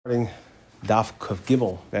Starting Daf Kuf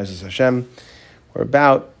Gimel, Be'ezus Hashem. We're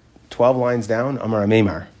about 12 lines down, Amar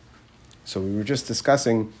Meimar. So we were just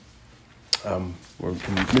discussing, we're in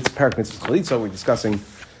Parak Mitzvah Chalitza, we're discussing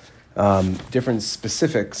different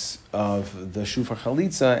specifics of the Shufar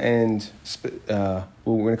Chalitza, and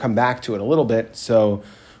we're going to come back to it a little bit. So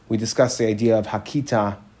we discussed the idea of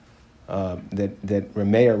Hakita, that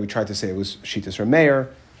Rameir, we tried to say it was Shitas Rameir.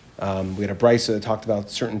 We had a brisa that talked about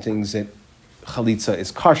certain things that Chalitza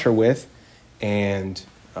is kosher with, and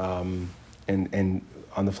on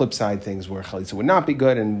the flip side, things where Chalitza would not be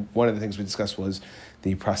good. And one of the things we discussed was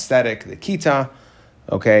the prosthetic, the kita.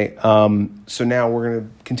 Okay, so now we're going to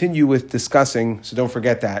continue with discussing. So don't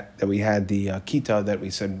forget that we had the kita that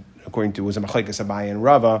we said according to was a machlekes Abaye and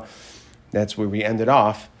Rava. That's where we ended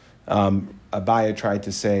off. Abaye tried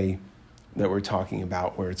to say that we're talking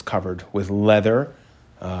about where it's covered with leather.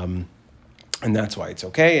 And that's why it's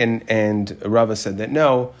okay. And Rava said that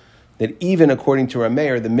no, that even according to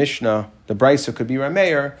Rameir, the Mishnah, the Brisa could be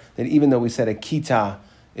Rameir, that even though we said a kita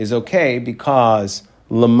is okay, because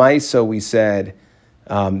Lamaisa we said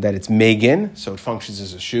that it's Megan, so it functions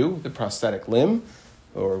as a shoe, the prosthetic limb,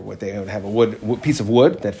 or what they would have a piece of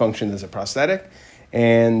wood that functions as a prosthetic.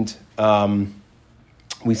 And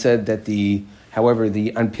we said that however,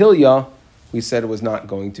 the Anpilya, we said it was not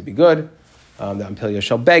going to be good. The Ampilia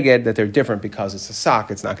Shel Beged, that they're different because it's a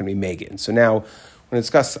sock, it's not going to be Megan. So now, when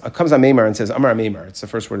it comes on Meimar and says, Amar Meimar, it's the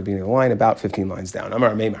first word at the beginning of the line, about 15 lines down.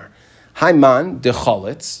 Amar Meimar. Haiman de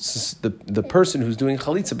Chalitz, the person who's doing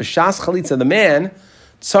Chalitza, B'shas Chalitza, the man,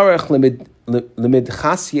 Tzarech limid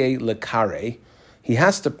chasye lekare, he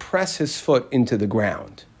has to press his foot into the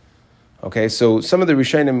ground. Okay, so some of the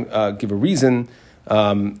Rishonim give a reason.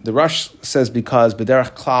 The Rush says because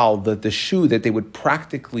B'derech Klal, the shoe that they would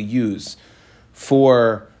practically use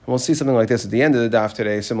for, we'll see something like this at the end of the daf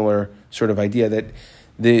today, a similar sort of idea that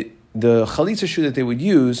the chalitza shoe that they would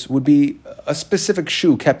use would be a specific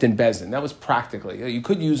shoe kept in Bezdin. That was practically. You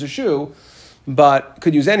could use a shoe, but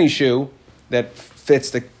could use any shoe that fits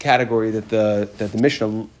the category that the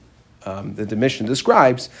Mishnah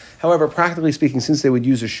describes. However, practically speaking, since they would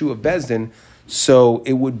use a shoe of Bezdin, so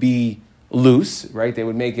it would be loose, right? They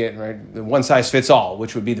would make it, right, one size fits all,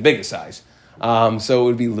 which would be the biggest size. So it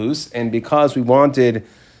would be loose, and because we wanted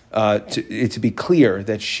it to be clear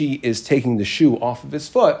that she is taking the shoe off of his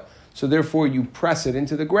foot, so therefore you press it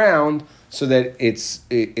into the ground so that it's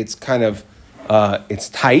kind of it's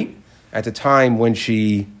tight at the time when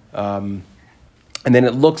she, and then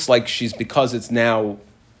it looks like because it's now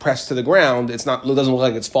pressed to the ground, it doesn't look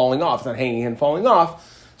like it's falling off, it's not hanging and falling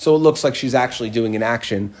off, so it looks like she's actually doing an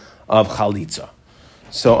action of chalitza.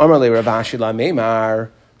 So Amar le Rav Ashi la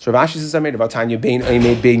Meimar. So Rav Ashi says, "I made about Tanya bein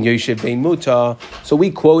Eimed bein Yoshev bein Muta." So we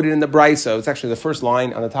quoted in the Brisa. It's actually the first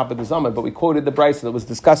line on the top of the Zama, but we quoted the Brisa that was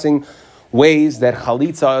discussing ways that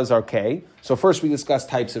chalitza is okay. So first we discussed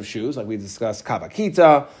types of shoes, like we discussed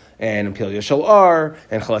kavakita and Ampilia Shel Ar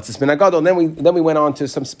and chaletzis ben agadol. And then we went on to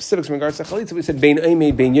some specifics in regards to chalitza. We said bein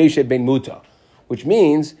Eimed bein Yoshev bein Muta, which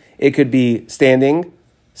means it could be standing,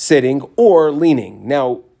 sitting, or leaning.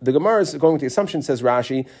 Now the Gemara is going with the assumption, says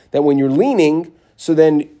Rashi, that when you're leaning, so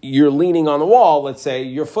then you're leaning on the wall, let's say,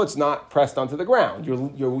 your foot's not pressed onto the ground.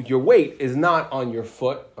 Your weight is not on your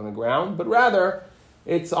foot on the ground, but rather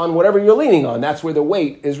it's on whatever you're leaning on. That's where the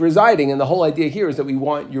weight is residing. And the whole idea here is that we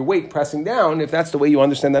want your weight pressing down, if that's the way you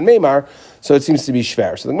understand that Meimar, so it seems to be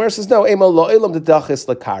shver. So the Gemara says, no,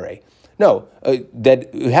 no, that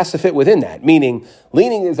it has to fit within that, meaning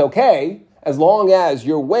leaning is okay, as long as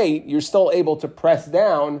your weight, you're still able to press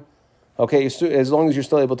down, okay, as long as you're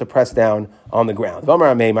still able to press down on the ground.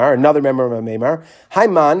 Another member of Meimar,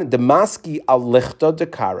 Haiman demaski alichta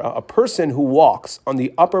dekara, a person who walks on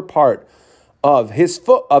the upper part of his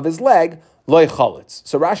foot, of his leg, loy chalitz.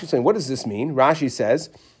 So Rashi is saying, what does this mean? Rashi says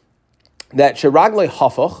that sheraglei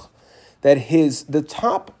hafuch, that the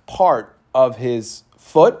top part of his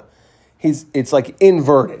foot, it's like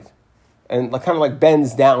inverted and kind of like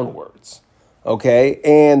bends downwards. Okay,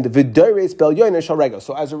 and v'doreis bel yoina shel regel.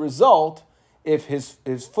 So as a result, if his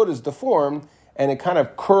foot is deformed and it kind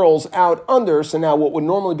of curls out under, so now what would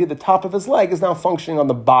normally be the top of his leg is now functioning on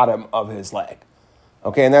the bottom of his leg.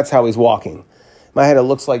 Okay, and that's how he's walking. In my head, it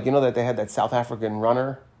looks like, that they had that South African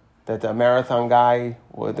runner, that the marathon guy,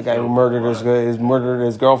 the guy who murdered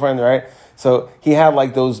his girlfriend, right? So he had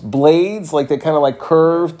like those blades, like they kind of like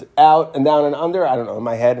curved out and down and under. I don't know, in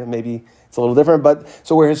my head, maybe it's a little different, but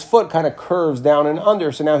so where his foot kind of curves down and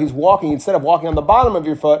under, so now he's walking, instead of walking on the bottom of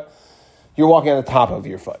your foot, you're walking on the top of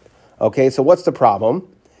your foot. Okay, so what's the problem?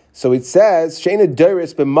 So it says, Sheina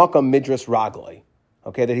Doris b'makam midras ragloi.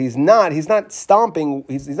 Okay, that he's not stomping,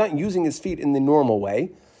 he's not using his feet in the normal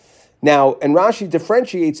way. Now, and Rashi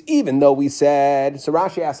differentiates, even though we said, so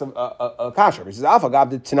Rashi asks a kasher. He says, Afagav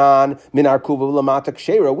de Tanan minar kuva lamata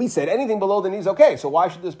kshera. We said anything below the knee is okay, so why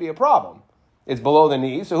should this be a problem? It's below the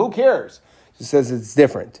knee, so who cares? He says it's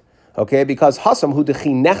different, okay? Because Hasam hu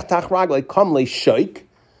dechinechtach raglei kamle shoik,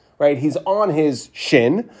 right? He's on his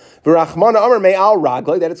shin. V'rachmana amar me'al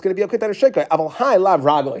raglei, that it's going to be okay that a shoik. Aval hai lav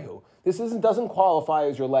ragleihu. This doesn't qualify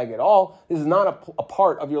as your leg at all. This is not a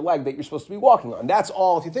part of your leg that you're supposed to be walking on. That's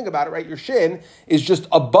all, if you think about it, right? Your shin is just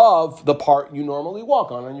above the part you normally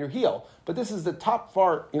walk on your heel. But this is the top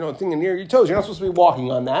part, thing near your toes. You're not supposed to be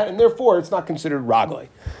walking on that, and therefore it's not considered raglei.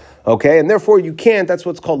 Okay? And therefore you can't, that's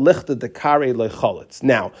what's called lichta dekare lecholitz.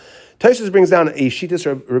 Now, Tosfos brings down a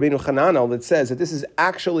Shittas Rabbeinu Chananel that says that this is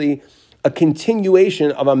actually a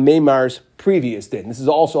continuation of a Meimar's previous din. This is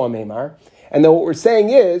also a Meimar. And then what we're saying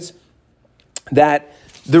is that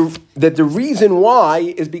the reason why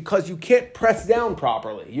is because you can't press down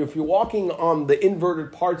properly. If you're walking on the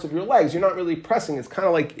inverted parts of your legs, you're not really pressing. It's kind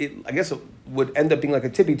of like, I guess it would end up being like a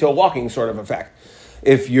tippy-toe walking sort of effect.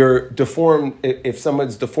 If you're deformed, if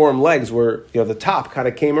someone's deformed legs were, the top kind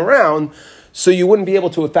of came around, so you wouldn't be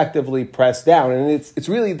able to effectively press down. And it's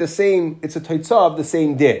really the same, it's a teitzah of the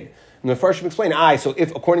same din. And the Farshim explain, so if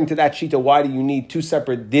according to that shita, why do you need two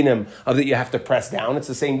separate dinim of that you have to press down? It's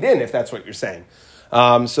the same din if that's what you're saying.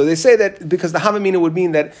 So they say that because the Havamina would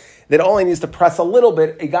mean that all he needs to press a little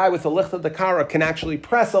bit, a guy with a lichta dekara can actually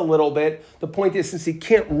press a little bit. The point is, since he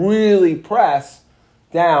can't really press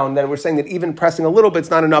down, that we're saying that even pressing a little bit's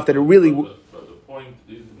not enough, that it really... But the point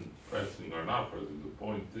isn't pressing or not pressing. The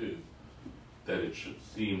point is that it should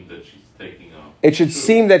seem that she's taking off. It should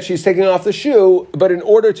seem that she's taking off the shoe, but in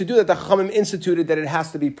order to do that, the Chachamim instituted that it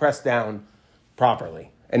has to be pressed down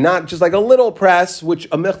properly. And not just like a little press, which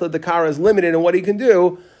a Michla Dekara is limited in what he can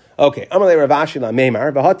do. Okay, Amalei Rav Ashi la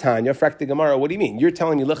Meimar, v'hatanya, frekti Gemara, what do you mean? You're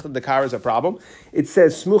telling me Lichla Dekara is a problem? It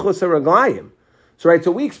says Smuchos HaRaglayim. So right,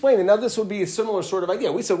 so we explained, and now this would be a similar sort of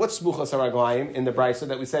idea. We said, what's Smuchos HaRaglayim in the Brisa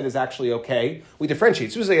that we said is actually okay? We differentiate.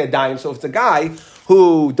 It's usually a dime, so if it's a guy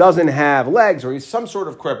who doesn't have legs or he's some sort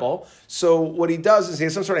of cripple, so what he does is he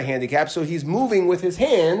has some sort of handicap, so he's moving with his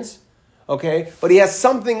hands, okay, but he has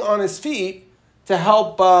something on his feet to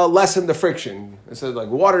help lessen the friction. It's like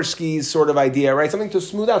water skis sort of idea, right? Something to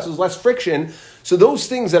smooth out so there's less friction. So those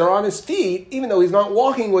things that are on his feet, even though he's not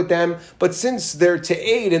walking with them, but since they're to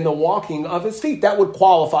aid in the walking of his feet, that would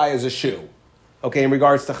qualify as a shoe. Okay, in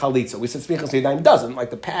regards to chalitza. We said Smichas Yadayim doesn't, like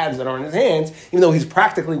the pads that are on his hands, even though he's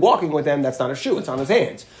practically walking with them, that's not a shoe, it's on his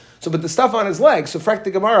hands. So, but the stuff on his legs, so Frek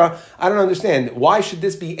the Gemara, I don't understand. Why should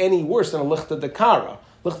this be any worse than a Lichta Dekara?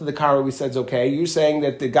 Lichta Dekara, we said, is okay. You're saying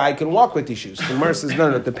that the guy can walk with these shoes. The Gemara says,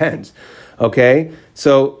 no, it depends. Okay?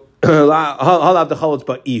 So,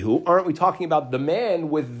 but ihu. Aren't we talking about the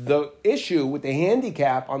man with the issue, with the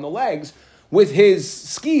handicap on the legs, with his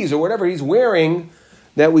skis or whatever he's wearing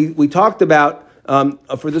that we talked about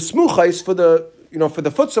for the smuchais, for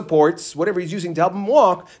the foot supports, whatever he's using to help him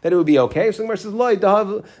walk, that it would be okay. So the Gemara says,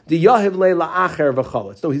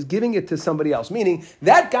 no, he's giving it to somebody else. Meaning,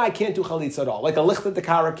 that guy can't do chalitza at all. Like a lichta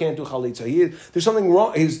dekara can't do chalitza. There's something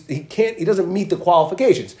wrong. He doesn't meet the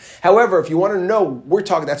qualifications. However, if you want to know,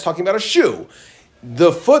 that's talking about a shoe.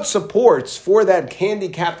 The foot supports for that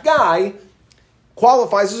handicapped guy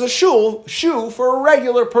qualifies as a shoe for a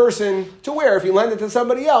regular person to wear. If you lend it to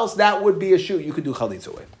somebody else, that would be a shoe you could do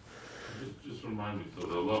chalitza with. Just remind me, so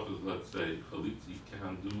the law is, let's say, chalitza he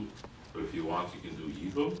can't do, but if he wants, he can do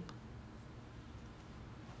yibum?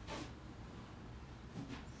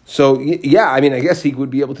 So, yeah, I guess he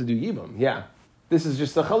would be able to do yibum, yeah. This is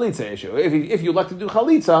just a chalitza issue. If you like to do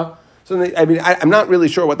chalitza, I'm not really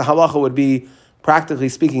sure what the halacha would be, practically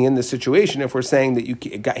speaking, in this situation, if we're saying that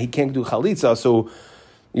he can't do chalitza, so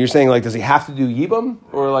you're saying, like, does he have to do yibum?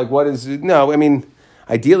 Or, like, what is... No,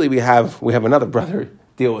 ideally we have another brother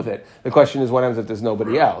deal with it. The question is, what happens if there's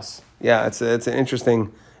nobody else? Yeah, it's an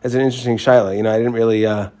interesting shaila. I didn't really...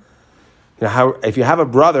 how if you have a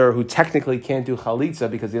brother who technically can't do chalitza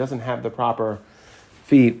because he doesn't have the proper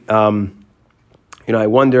feet, I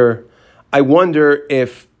wonder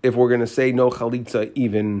if we're going to say no chalitza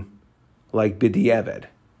even like b'di'evad,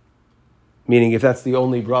 meaning if that's the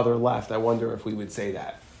only brother left, I wonder if we would say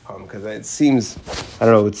that because it seems, I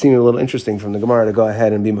don't know, it seemed a little interesting from the Gemara to go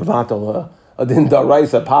ahead and be mevatel a din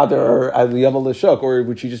daraisa pater or yavel l'shuk, or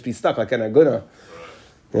would she just be stuck like an aguna?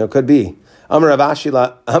 Could be. Amar Rav Ashi,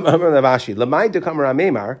 Lamai dekam Rav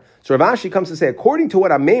Meimar. So Rav Ashi comes to say, according to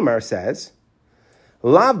what Rav Meimar says,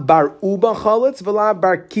 Lav bar uba chalitz v'lav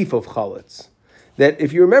bar kifov chalitz. That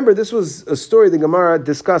if you remember, this was a story the Gemara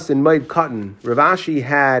discussed in Moed Katan. Rav Ashi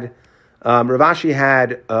had Rav Ashi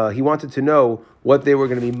had, he wanted to know what they were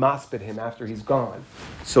going to be maspid him after he's gone.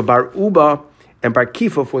 So Bar Uba and Bar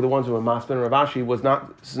Kifa were the ones who were maspid, and Rav Ashi was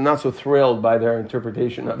not so thrilled by their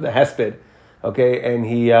interpretation of the Hesped. Okay, and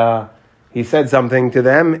he said something to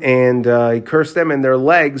them, and he cursed them, and their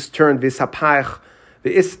legs turned vishapach,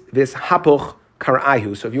 vishapuch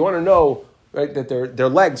karayu. So if you want to know, right, that their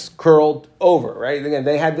legs curled over, right? Again,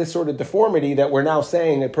 they had this sort of deformity that we're now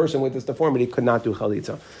saying a person with this deformity could not do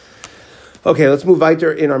chalitza. Okay, let's move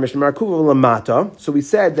weiter in our Mishnah. Lamata. So we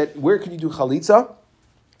said that where can you do chalitza?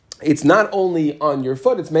 It's not only on your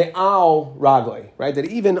foot, it's me'al raglei, right? That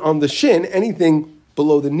even on the shin, anything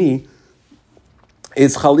below the knee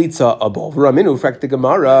is chalitza above. Raminu, frak the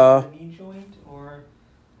Gemara. Knee joint, or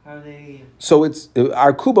how they... So it's,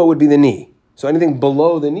 our kuba would be the knee. So anything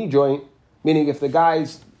below the knee joint, meaning if the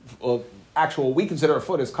guy's actual, we consider a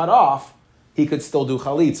foot is cut off, he could still do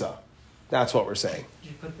chalitza. That's what we're saying.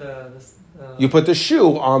 You put you put the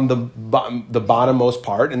shoe on the bottommost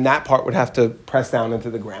part, and that part would have to press down into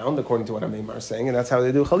the ground, according to what Amimar is saying, and that's how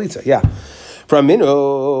they do chalitza. Yeah. From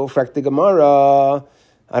Minu, frak the Gemara.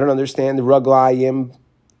 I don't understand the raglayim,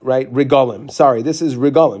 right? Regalim. Sorry, this is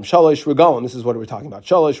regalim. Shalosh regalim. This is what we're talking about.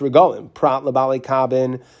 Shalosh regalim. Prat labali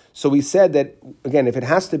kabin. So we said that, again, if it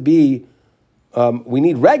has to be, we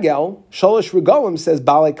need regel. Shalosh regalim says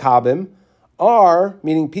bali kabim are,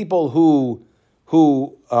 meaning people who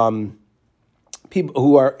are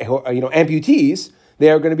amputees, they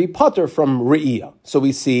are going to be patur from re'iyah. So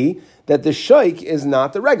we see that the shaykh is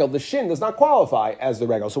not the regel. The shin does not qualify as the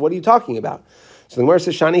regel. So what are you talking about? So the Gemara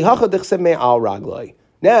says, Shani hacha dichseb me'al raglai.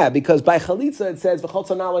 Nah, because by chalitza it says,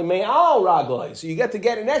 v'cholza nalei me'al raglai. So you get to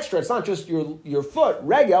get an extra. It's not just your foot,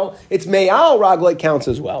 regel, it's me'al raglai counts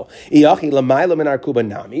as well. Iyachi l'mayla min arkuba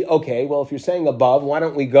nami. Okay, well, if you're saying above, why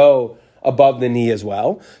don't we go above the knee as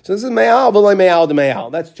well? So this is me'al v'loi me'al de me'al.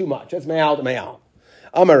 That's too much. That's me'al de me'al.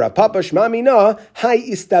 Amar Papa Shmamina, hai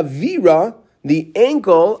istavira, the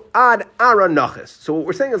ankle ad ara nachas. So what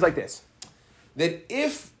we're saying is like this, that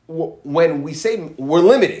when we say we're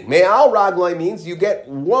limiting, me'al raglai means you get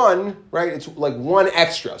one, right? It's like one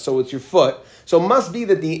extra, so it's your foot. So it must be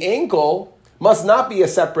that the ankle must not be a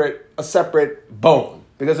separate bone,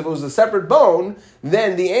 because if it was a separate bone,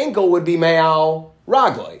 then the ankle would be me'al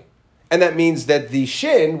raglai, and that means that the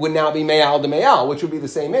shin would now be me'al de me'al, which would be the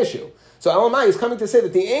same issue. So Elamai is coming to say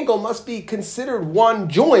that the ankle must be considered one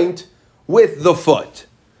joint with the foot.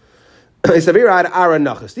 Because if you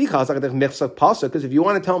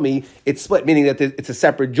want to tell me it's split, meaning that it's a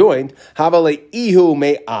separate joint, so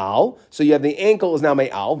you have the ankle is now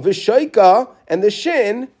me'al, v'shoika, and the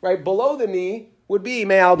shin, right below the knee, would be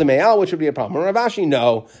me'al de me'al, which would be a problem. Rav Ashi,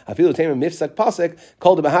 no. I feel the same mifsak pasuk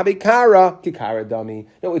called the bahabi kara kikara dummy.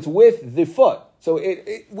 No, it's with the foot. So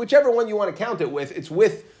it whichever one you want to count it with, it's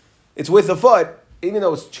with the foot, even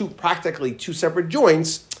though it's practically two separate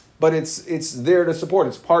joints. But it's there to support.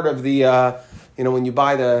 It's part of the when you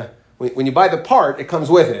buy the part, it comes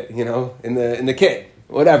with it. In the kit,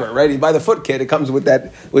 whatever, right? You buy the foot kit, it comes with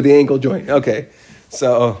the ankle joint. Okay,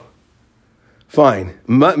 so fine.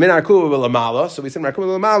 Min arkuba lamala. So we said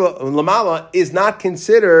arkuba lamala is not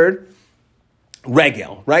considered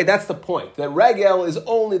regel, right? That's the point. That regel is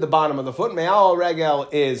only the bottom of the foot. Me'al regel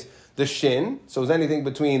is the shin. So it's anything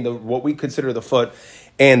between what we consider the foot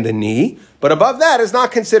and the knee, but above that is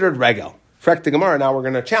not considered regel. Frak the Gemara, now we're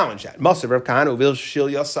going to challenge that.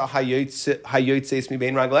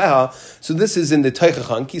 So this is in the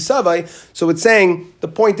Teichachan Kisavai. So it's saying, the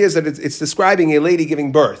point is that it's describing a lady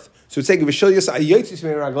giving birth. So it's saying,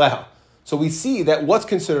 so we see that what's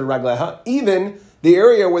considered ragleha, even the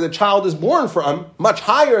area where the child is born from, much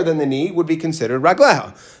higher than the knee, would be considered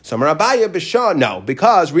ragleha. So Marabaya Bishah, no,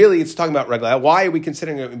 because really it's talking about ragleha. Why are we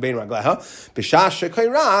considering it being ragleha? Bishah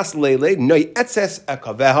shekairas lele noi etzes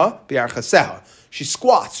ekaveha biarchaseha. She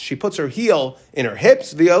squats. She puts her heel in her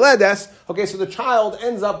hips. Violedes. Okay, so the child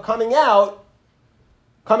ends up coming out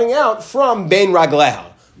from bein ragleha.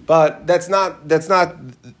 But that's not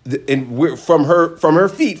from her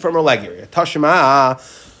feet, from her leg area. Tashma.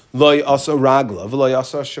 Loy asa ragla, v'loy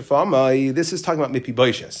asa shafama. This is talking about mipi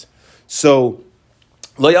boishes. So,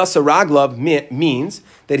 loy asa ragla means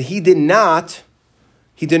that he did not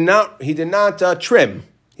trim.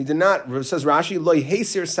 He did not. Says Rashi, loy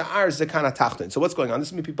heisir sa'ar zekana tachtin. So what's going on?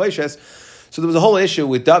 This is mipi boishes. So there was a whole issue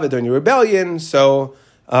with David during the rebellion. So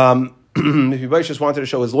mipi boishes wanted to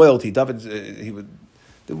show his loyalty. David,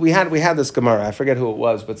 we had this Gemara. I forget who it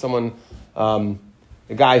was, but someone.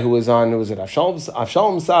 The guy who was on, was it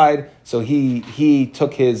Avshalom's side? So he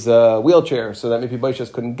took his wheelchair so that maybe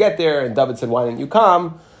Boishas couldn't get there, and David said, "Why didn't you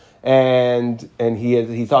come?" and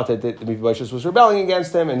he thought that Mephibosheth was rebelling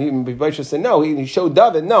against him, and Mephibosheth said no. He showed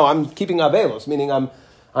David, no, I'm keeping Avelos, meaning I'm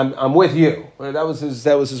with you. That was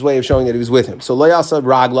his way of showing that he was with him. So Loyasa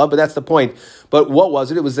Raglav, but that's the point. But what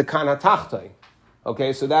was it? It was the Kana Tachtay.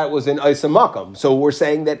 Okay, so that was in Isa Makam. So we're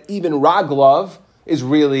saying that even Raglav is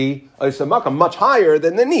really Isa Makam, much higher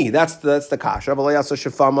than the knee. That's the kasha. Loyasa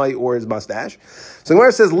Shafamai or his mustache. So where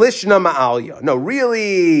it says Lishna Ma'alya. No,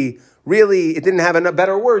 really, it didn't have a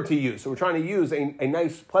better word to use. So we're trying to use a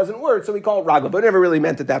nice, pleasant word, so we call it Raglav, but it never really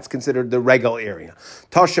meant that that's considered the regal area.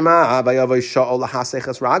 Tashma Bayavai Shaul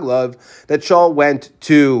Lahasechas Raglav, that Shaul went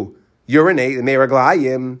to urinate,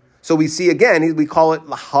 Meiraglayim. So we see again, we call it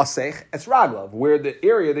Lahasech Es Raglav, where the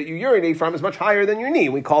area that you urinate from is much higher than your knee.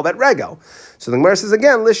 We call that regal. So the Gemara says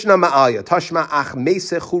again, Lishna Ma'alya, Tashma Ach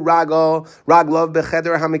Mesechu Raglav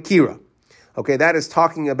Becheder HaMekira. Okay, that is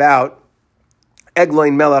talking about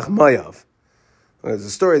Egloin Melech Mayav. There's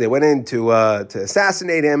a story, they went in to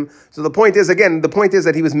assassinate him. So the point is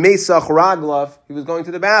that he was Mesach Raglav, he was going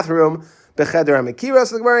to the bathroom, Becheder HaMekira.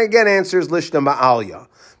 So the Gemara again answers Lishna Ma'alya.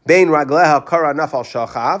 Bein Ragleha Kara Nafal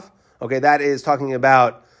Shachav. Okay, that is talking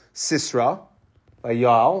about Sisra, by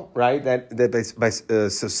Yal, right? So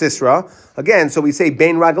Sisra. Again, so we say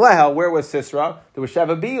Bein Ragleha, where was Sisra? There was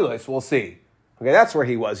Sheva Beilos, we'll see. Okay, that's where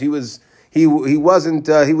he was. He was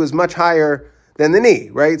much higher than the knee,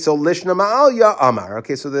 right? So Lishna Ma'alya Amar.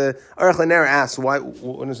 Okay, so the Aruch LaNer asks, why?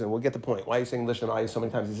 We'll get the point. Why are you saying Lishna Ma'alya so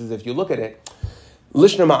many times? He says, if you look at it,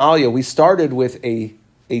 Lishna Ma'alya, we started with a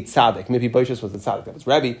tzaddik. Mephibosheth was the tzaddik. That was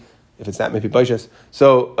Rebbe. If it's not Mephibosheth,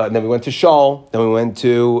 so then we went to Shaul. Then we went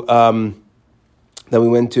to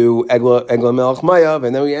Egla Melech Mayav,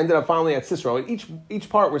 and then we ended up finally at Sisra. And each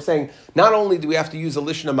part we're saying not only do we have to use a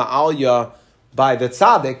Lishna Ma'alya by the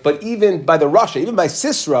tzaddik, but even by the Rasha, even by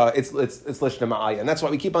Sisra, it's Lishna Ma'alya. And that's why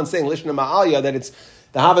we keep on saying Lishna Ma'alya, that it's,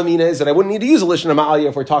 the Havamina is that I wouldn't need to use a Lishna Ma'alya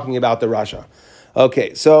if we're talking about the Rasha.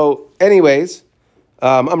 Okay, so anyways,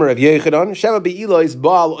 Amar Rav Yechanan, Sheva Be'ilois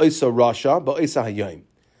Baal Oisa Rasha, Ba'oisa Hayom.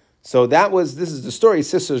 So this is the story,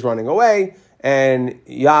 Sistra's running away, and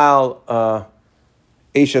Yael,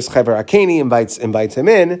 Eishes Chaver Akeni invites him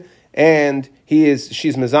in, and she's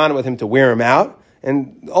mazana with him to wear him out,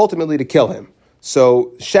 and ultimately to kill him.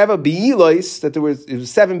 So Sheva Be'ilos, it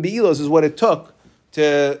was 7 Be'ilos is what it took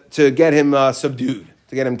to get him subdued,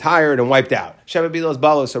 to get him tired and wiped out. Sheva Be'ilos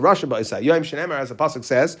Balos Rasha Ba'isa Yom Shenemar, as the pasuk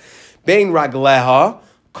says, Bein Ragleha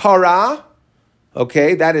Kara.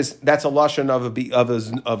 Okay, that's a lashon of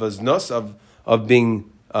his nus of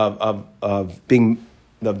being the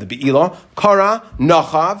be'ilah. Kara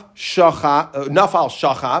nachav nafal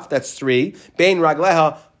shachav. That's 3. Bein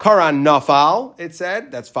ragleha kara nafal. It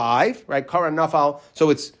said that's 5. Right, kara nafal. So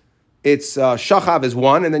it's shachav is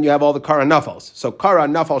 1, and then you have all the kara nafals. So kara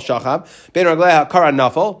nafal shachav. Bein ragleha kara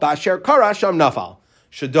nafal. Ba'asher kara sham nafal.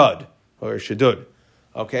 Shadud or shadud.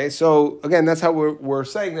 Okay, so again, that's how we're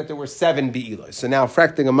saying that there were 7 be'ilos. So now,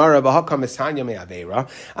 frakting Gemara, v'hakam ishanya me'avera.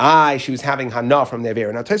 She was having hana from the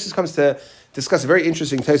avera. Now, Tosfos comes to discuss a very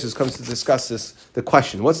interesting. Tosfos comes to discuss the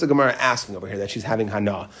question. What's the Gemara asking over here that she's having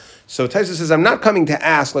hana? So Tosfos says, I'm not coming to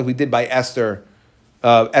ask like we did by Esther.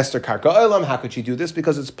 Esther Karka Olam. How could she do this?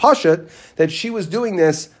 Because it's pashut that she was doing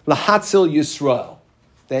this lahatzil Yisrael.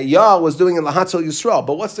 That Yah was doing in Lahatzil Yisrael.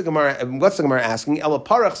 But what's the Gemara asking? Ela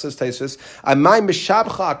Parach, says Tosfos, Amay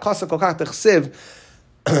mishabcha akasa kokach techsiv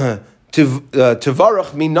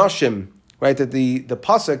tivarach minashim. Right, that the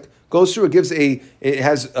pasuk goes through. It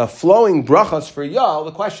has a flowing brachas for Yah.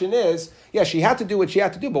 The question is, she had to do what she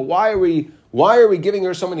had to do, but why are we giving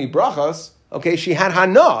her so many brachas? Okay, she had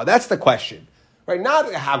hana. That's the question. Right?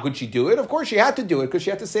 Not how could she do it? Of course, she had to do it because she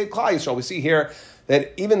had to save Klal Yisrael. We see here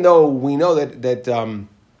that even though we know that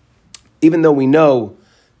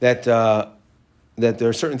there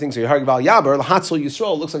are certain things that you're about Yaber, Lahatzil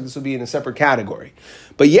Yisrael looks like this would be in a separate category.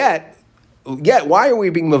 But yet, why are we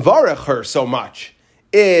being Mavarech her so much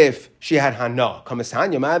if she had Hana?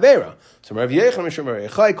 Kameshanya Ma'avera. So Rav Yechon Mishum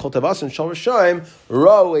Rechai Kol Tavas and Shal Rishayim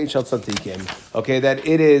Ra Eichel Tzadikim. Okay, that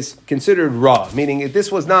it is considered raw, meaning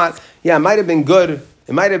this was not. It might have been good.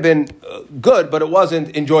 It might have been good, but it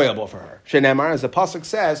wasn't enjoyable for her. Shenemar, as the pasuk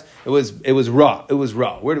says, it was raw. It was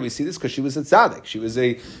raw. Where do we see this? Because she was a tzaddik.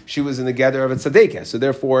 She was in the gather of a tzaddikas. So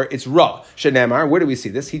therefore, it's raw. Shenemar. Where do we see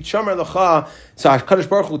this? He chamar lecha. So Hakadosh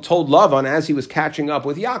Baruch Hu told Lavan as he was catching up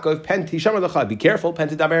with Yaakov, "Penti chamar lecha. Be careful.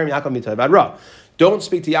 Penti daberim Yaakov mitay bad ra. Don't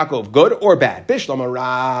speak to Yaakov, good or bad. Bishlam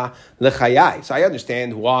ra lechayai." So I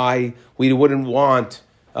understand why we wouldn't want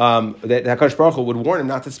that Hakadosh Baruch Hu would warn him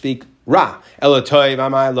not to speak ra. Ela toiv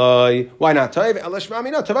amaloi. Why not toiv? Ela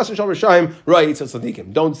shmami no. Tavas and shal rishayim ra yitzal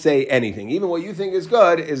tzadikim. Don't say anything. Even what you think is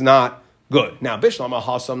good is not good. Now, Bishlam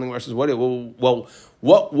has something versus what?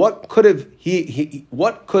 What could have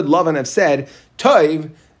what could Lavan have said toiv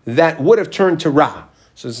that would have turned to ra?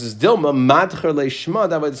 So this is Dilma madcher leishma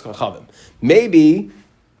davaydis chachavim.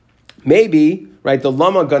 Maybe right the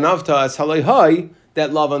lama ganavta as halayhai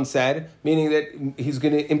that Lavan said, meaning that he's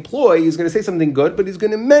going to say something good, but he's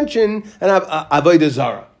going to mention an avodah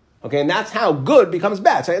zara. Okay, and that's how good becomes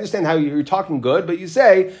bad. So I understand how you're talking good, but you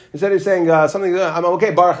say, instead of saying something, I'm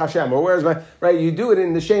okay, Baruch Hashem, or where's my, right, you do it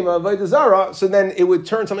in the shame of avodah zara, so then it would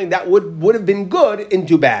turn something that would have been good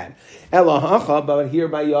into bad. Elahacha, but here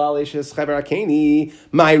by Yalishes Chaverakeni,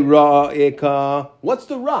 my ra'ika. What's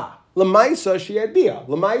the ra? Lamaisa shi'adbia.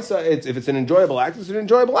 Lamaisa, if it's an enjoyable act, it's an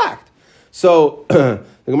enjoyable act. So the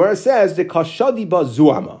Gemara says the kashadi ba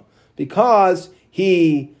zuama, because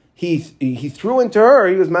he threw into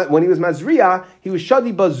her. When he was mazriya, he was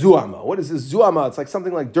shadi ba zuama. What is this zuama? It's like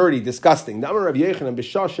something like dirty, disgusting. You had the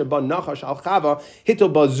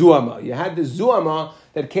zuama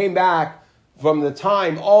that came back from the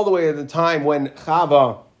time all the way to the time when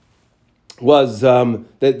Chava was the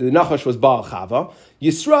Nachash was Baal Chava.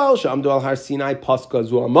 Yisrael Shamdu al Har Sinai Paska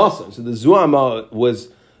Zuamasa. So the Zuama was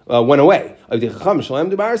went away. And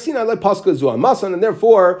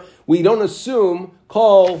therefore we don't assume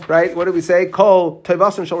Kol, right? What do we say? Kol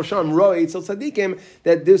Tevasim Shal Risham Roi Tzil Tzadikim,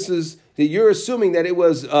 that you're assuming that it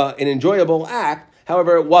was an enjoyable act.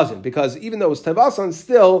 However, it wasn't, because even though it was Tevasan,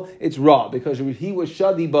 still it's raw, because he was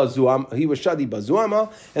Shadi Bazuama,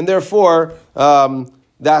 and therefore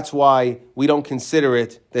that's why we don't consider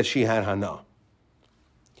it that she had Hana.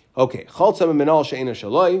 Okay, let's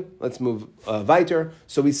move weiter.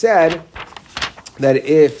 So we said that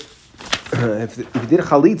if he did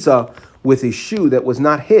chalitza with a shoe that was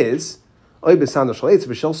not his,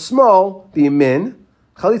 small, the min,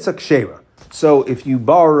 chalitza kshera. So if you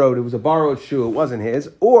borrowed, it was a borrowed shoe, it wasn't his,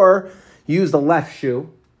 or you used the left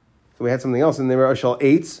shoe. So we had something else in there, Oishal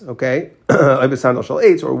eights, okay? Oishal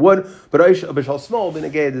eights, or wood, but Oishal small, been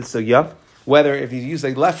negated, so yeah. Whether if you use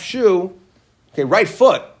a left shoe, okay, right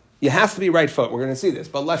foot, it has to be right foot, we're going to see this,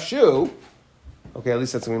 but left shoe, okay, at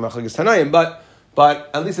least that's going to be Machlokes Tanaim, but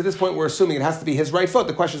at least at this point we're assuming it has to be his right foot.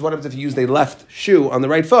 The question is, what happens if you used a left shoe on the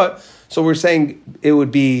right foot? So we're saying it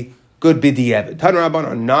would be good b'di'evet. Tan Rabban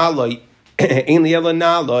on na'loi, that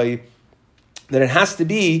it has to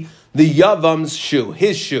be the Yavam's shoe,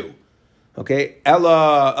 his shoe. Okay? How do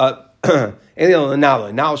we know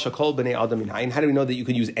that you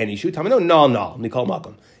could use any shoe? Any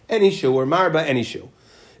shoe, or marba, any shoe.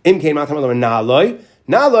 It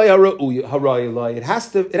has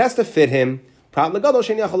to fit him. So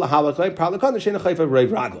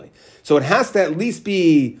it has to at least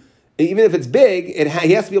be, even if it's big,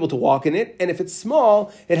 he has to be able to walk in it, and if it's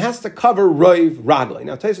small, it has to cover roiv raglai.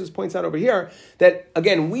 Now, Tosfos points out over here that,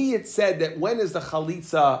 again, we had said that when is the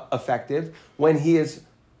chalitza effective? When he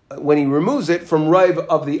removes it from roiv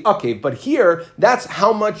of the akev. But here, that's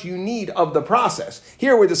how much you need of the process.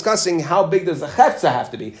 Here, we're discussing how big does the chefza have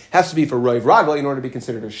to be. It has to be for roiv raglai in order to be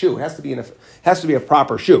considered a shoe. It has to be a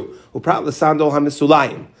proper shoe. Uprat l'sandol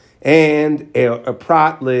hamisulayim. And a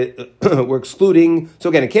prat, we're excluding. So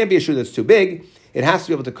again, it can't be a shoe that's too big. It has to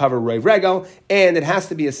be able to cover roiv regel, and it has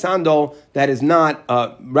to be a sandal that is not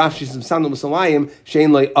Rav Shishim sandal musalayim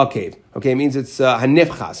shein loy akev. Okay, it means it's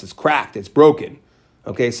hanifchas, it's cracked, it's broken.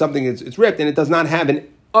 Okay, something it's ripped, and it does not have an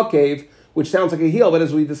akev, which sounds like a heel, but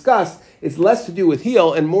as we discussed, it's less to do with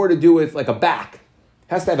heel and more to do with like a back.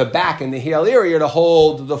 Has to have a back in the heel area to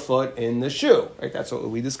hold the foot in the shoe. Right? That's what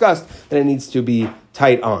we discussed, that it needs to be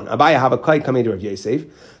tight on. Abaya have a kite coming to Rav Yosef.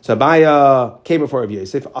 So Abaya came before Rav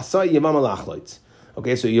Yosef. Asay Yavama lachloitz.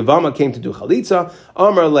 Okay, so Yavama came to do chalitza.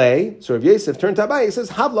 Amar lei. So Rav Yosef turned to Abaya. He says,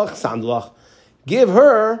 Havlach sandlach. Give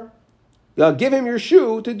him your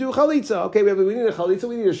shoe to do chalitza. Okay, we need a chalitza.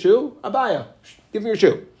 We need a shoe. Abaya, give him your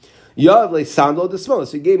shoe. Yav le sandal desmola.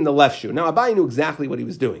 So he gave him the left shoe. Now Abaya knew exactly what he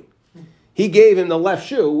was doing. He gave him the left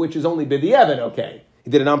shoe, which is only b'di'evet, okay. He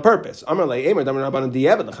did it on purpose. Amar le'emer, damar rabbanan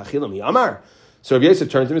di'evet, l'chachilam yamar. So Rav Yosef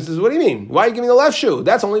turns to him and says, what do you mean? Why are you giving the left shoe?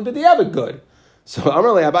 That's only b'di'evet good. So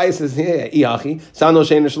Amar le'abai says, iachi, sandal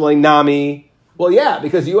shein shaloi nami. Well, yeah,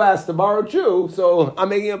 because you asked to borrow shoe, so I'm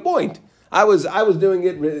making a point. I was doing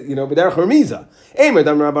it, b'derech remiza. Emer,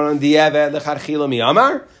 damar rabbanan di'evet, l'chachilam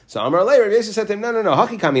yamar. So Amar le'er, Rav Yosef said to him, no,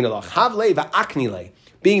 haki kamin alach, hav le va'akni le.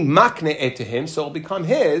 Being makne'et to him, so it'll become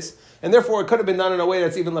his, and therefore it could have been done in a way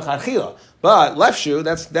that's even lecharchila. But left shoe,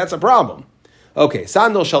 that's a problem. Okay,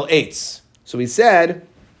 sandal shel eitz. So we said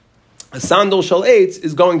a sandal shel eitz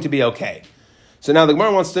is going to be okay. So now the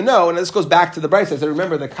Gemara wants to know, and this goes back to the Brisa. So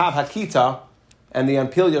remember the kav hakita, and the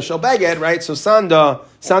Ampilya Shel Beged, right? So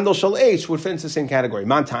Sandal Shel H would fit into the same category.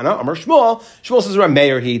 Montana, Amar Shmuel. Shmuel says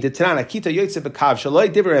Rameir he. The Tanana, Kita Yotze B'Kav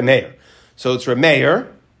Shaloi Divrei Rameir. So it's Rameir.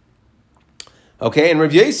 Okay, and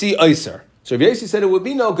Rav Yossi Oyser. So Rav Yossi said it would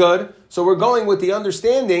be no good. So we're going with the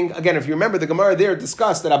understanding, again, if you remember, the Gemara there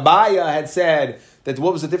discussed that Abaya had said that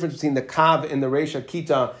what was the difference between the Kav in the Reisha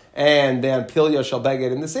Kita and the Ampilya Shel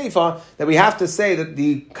Beged in the Seifa, that we have to say that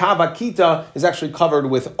the Kav Kita is actually covered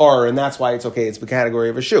with Or, and that's why it's okay, it's the category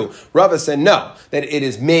of a shoe. Rava said no, that it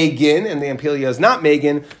is Megin, and the Ampilya is not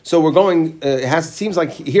Megin, so we're going, it seems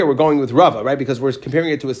like here we're going with Rava, right, because we're comparing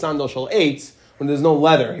it to a Sandal Shel Eitz, when there's no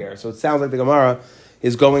leather here, so it sounds like the Gemara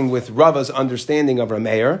is going with Rava's understanding of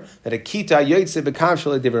Rameir, that a Kita Yotze B'Kav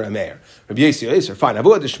Shaloi Divrei Rameir. Rabbi Yossi Oyser, fine.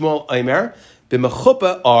 Avuah D'Shmuel Omer,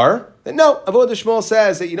 B'Mechupa Ar. No, Avuah D'Shmuel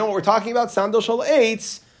says that, you know what we're talking about? Sandal Shel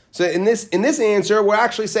Eitz. So in this answer, we're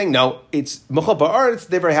actually saying, no, it's Mechupa Ar, it's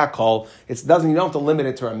Divrei HaKol. You don't have to limit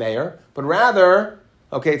it to Rameir, but rather,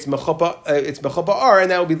 okay, it's Mechupa Ar, and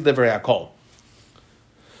that will be Divrei HaKol.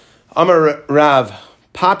 Amar Rav,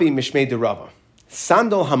 Papi Mishmei de Rava.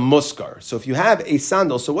 Sandal hamuskar. So if you have a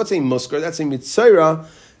sandal, so what's a muskar? That's a mitzvah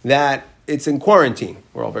that it's in quarantine.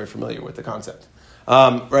 We're all very familiar with the concept,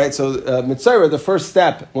 right? So mitzvah, the first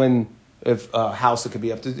step when if a house it could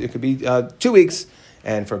be 2 weeks,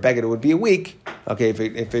 and for a beged it would be a week. Okay,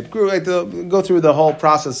 if it grew, go through the whole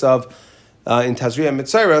process of in tazriya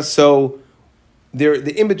mitzvah. So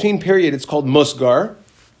the in between period it's called musgar,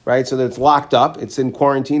 right? So that it's locked up, it's in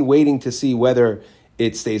quarantine, waiting to see whether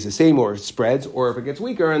it stays the same or it spreads, or if it gets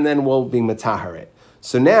weaker, and then we'll be matahar it.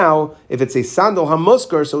 So now, if it's a sandal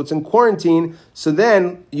hamuskar, so it's in quarantine, so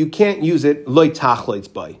then you can't use it loy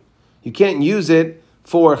tachleitz by. You can't use it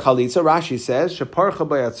for chalitza. Rashi says sheparcha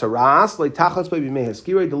bayatzaras loy tachleitz by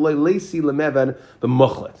b'meheskirei deloy leisi lemeven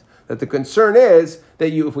b'muchlet. That the concern is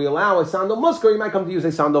that if we allow a sandal muskar, you might come to use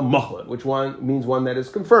a sandal muchlet, which means one that is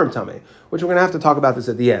confirmed tamei, which we're going to have to talk about this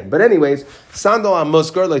at the end. But anyways, sandal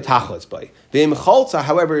muskar lo tachletz by. V'im cholza,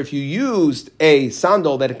 however, if you used a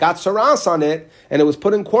sandal that got saras on it and it was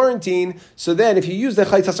put in quarantine, so then if you use the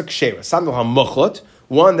chalitza kshera, sandal hamuchlet,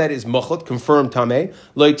 one that is muchlet, confirmed tamei,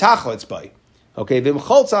 lo tachletz by. Okay, v'im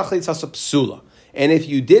cholza chalitza psula, and if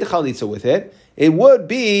you did chalitza with it, it would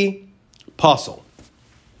be pasul.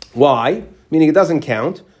 Why? Meaning it doesn't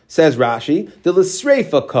count. Says Rashi, the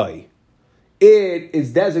l'sreifa kai. It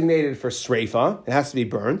is designated for sreifa. It has to be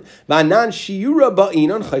burned. V'anan shiura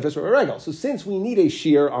ba'inon chayfas or regel. So since we need a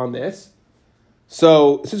shear on this, it's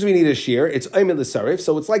oimid l'sarif.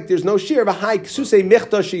 So it's like there's no shear. V'hai ksuse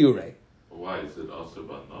michta shiure. Why is it also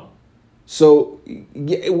but no? So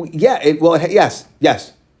yes.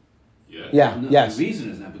 Yeah. No, yes. The reason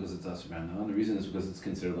is not because it's asur b'no. The reason is because it's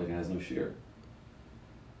considered like it has no shear.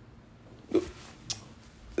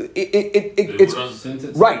 It's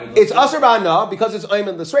right. It's asur b'ana because it's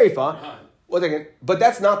oimid l'sreifa. But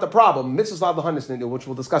that's not the problem. Mitzvah l'hanis, which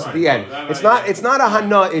we'll discuss at the end. It's not a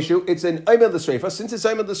hana issue. It's an oimid l'sreifa. Since it's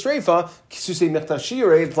oimid l'sreifa, kisusei michta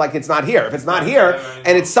shir. It's like it's not here. If it's not here,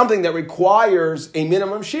 and it's something that requires a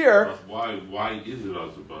minimum shear. Why is it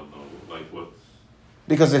asur b'ana? Like what?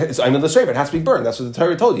 Because it's oimid l'sreifa. It has to be burned. That's what the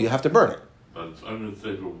Torah told you. You have to burn it. But it's oimid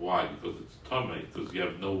l'sreifa. Why? Because it's tamei. Because you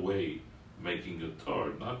have no way making a tar,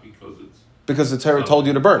 not because the Torah told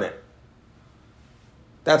you to burn it.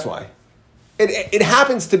 That's why. It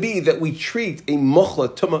happens to be that we treat a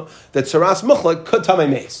muchla tuma, that saras muchla could tamei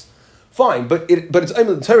meis. Fine, but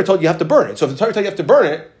the Torah told you have to burn it. So if the Torah told you have to burn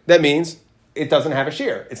it, that means it doesn't have a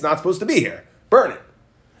shear. It's not supposed to be here. Burn it.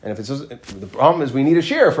 And if the problem is we need a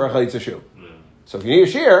shear for a chalitza shoe. Yeah. So if you need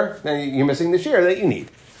a shear, then you're missing the shear that you need.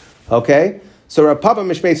 Okay. So Rav Papa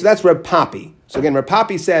Mishmei, so that's Rav Papi. So again, Rav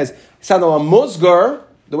Papi says, Sandal musgar,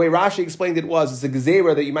 the way Rashi explained it was, it's a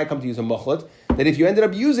gezerah that you might come to use a muchlet, that if you ended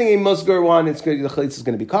up using a musgar one, the chalitza is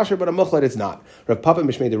going to be kosher, but a muchlet it's not. Rav Papa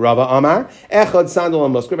Mishmei de Rava Amar, Echad Sandal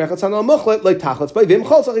musgar, Echad Sandal muchlet, like tachlets by vim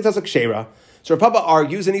chol chalitza kshera. So Rav Papa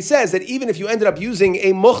argues, and he says that even if you ended up using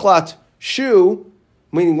a muchlat shoe,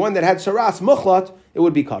 meaning one that had saras muchlat, it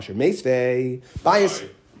would be kosher. Meisvei, bias.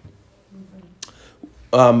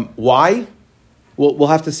 Why? We'll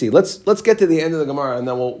have to see. Let's get to the end of the Gemara and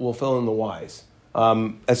then we'll fill in the whys.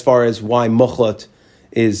 As far as why muchlat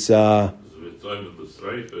is. So it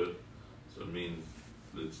means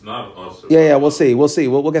it's not us. Yeah. We'll see.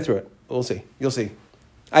 We'll get through it. We'll see. You'll see.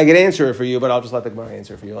 I can answer it for you, but I'll just let the Gemara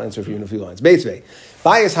answer for you. I'll answer for you in a few lines. Basically,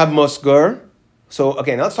 bias have musgar. So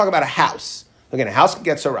again, let's talk about a house. Again, a house can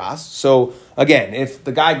get saras. So again, if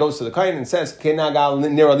the guy goes to the kohen and says kenagal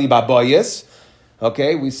nirali babayis.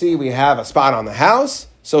 Okay, we have a spot on the house,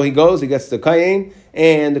 so he goes, he gets the kayin,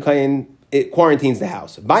 and the kayin it quarantines the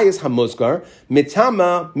house. Bayis hamuzgar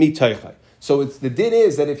mitama mitoichai. So the din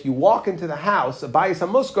is that if you walk into the house, a bayis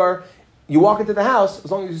hamuskar, you walk into the house, as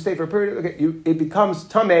long as you stay for a period, okay, it becomes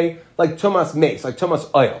tameh like tumas mace, like tumas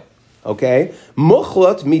oil. Okay?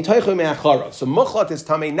 Muchlat mitoichai me'achara. So muchlat is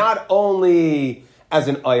tameh not only as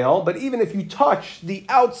an oil, but even if you touch the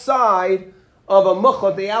outside of a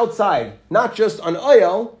muchlat, the outside, not just an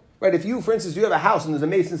oil, right? If you, for instance, you have a house and there's a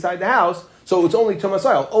mace inside the house, so it's only tumas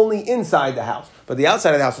oil, only inside the house. But the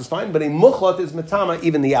outside of the house is fine, but a muchlat is matama,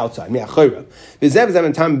 even the outside.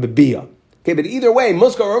 Okay, but either way,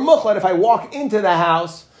 muskar or muchlat, if I walk into the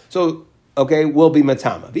house, so, okay, will be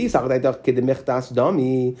matama.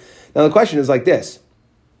 Now the question is like this.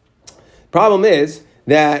 Problem is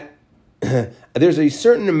that there's a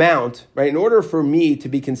certain amount, right, in order for me to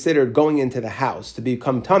be considered going into the house, to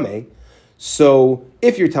become tameh. So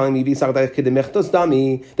if you're telling me the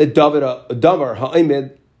davar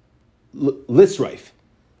ha'imid lisraif,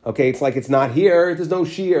 okay, it's like it's not here, there's no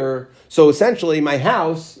shear. So essentially my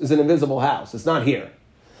house is an invisible house. It's not here.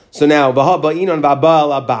 So now, so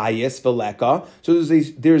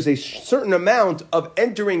there's a certain amount of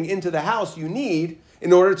entering into the house you need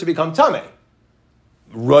in order to become tameh.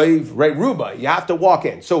 Roiv, right, ruba, you have to walk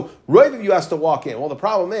in. So roiv, you have to walk in. Well, the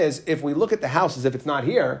problem is, if we look at the house as if it's not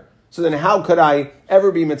here, so then how could I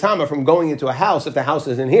ever be matama from going into a house if the house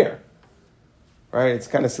isn't here? Right? It's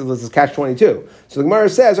kind of, this is catch-22. So the Gemara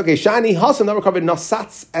says, okay, shani hasan never covered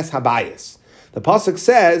nasatz es habayis. The pasuk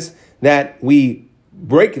says that we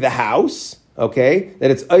break the house, okay, that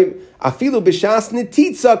it's afilu b'shas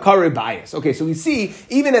nititza karibayis. Okay, so we see,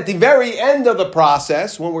 even at the very end of the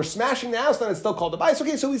process, when we're smashing the house, then it's still called a bias.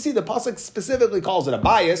 Okay, so we see the pasuk specifically calls it a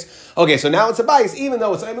bias. Okay, so now it's a bias, even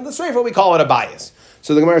though it's in the sreifa, we call it a bias.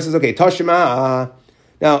 So the Gemara says, okay, Tashima.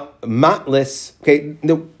 Now, matlis, okay,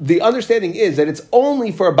 the understanding is that it's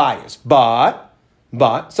only for a bias, but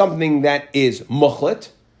something that is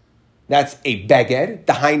muchlet, that's a beged,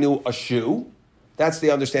 dahainu, a shoe. That's the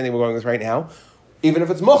understanding we're going with right now. Even if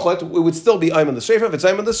it's muchlet, it would still be ayman the sreifa. If it's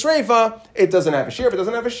ayman the sreifa, it doesn't have a shear. If it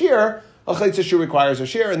doesn't have a shear, a chalitza shoe requires a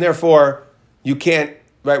shear, and therefore you can't,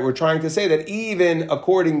 right, we're trying to say that even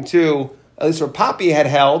according to, at least where Papi had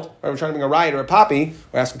held, right, we're trying to bring a riot or a Papi,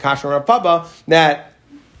 or ask a kasha or a papa, that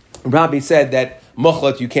Rabbi said that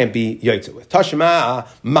muchlet you can't be yoytze with. Tashma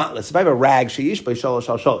matlis. If I have a rag sheish by shalosh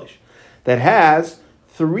al shalish that has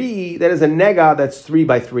three, that is a nega that's 3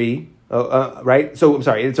 by 3, right? So I'm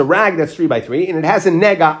sorry, it's a rag that's 3 by 3, and it has a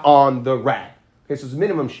nega on the rag. Okay, so it's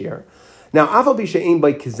minimum shear. Now, afal b'she'im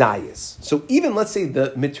by kizayis. So even let's say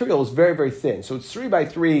the material is very, very thin. So it's 3 by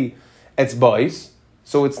 3 it's boys.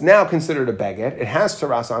 So it's now considered a baguette. It has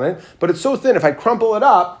taras on it, but it's so thin, if I crumple it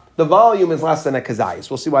up, the volume is less than a kazayis.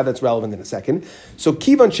 We'll see why that's relevant in a second. So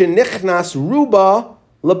kivan shenichnas ruba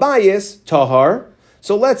labayis tahar.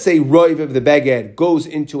 So let's say roiv of the baguette goes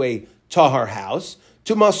into a tahar house,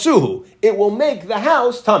 to masuhu. It will make the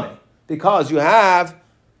house tameh, because you have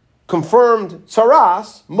confirmed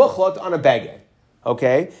taras, muchlat on a baguette.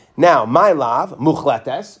 Okay? Now, my lav,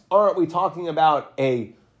 muchletes. Aren't we talking about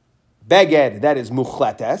a beged that is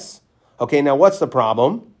muchletes? Okay, now what's the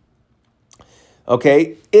problem?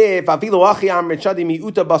 Okay, if afilu achiam rechadi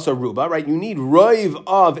miuta basaruba, right, you need roiv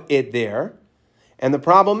of it there. And the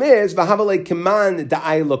problem is, v'havale kiman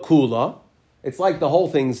da'ay lakula. It's like the whole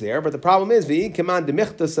thing's there, but the problem is, v'i kiman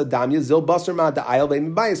demichta sadamya zil basar ma da'ayel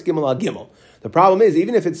ve'mibayis gimel al gimel. The problem is,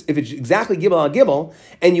 even if it's exactly gimel al gimel,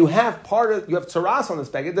 and you have tzaras on this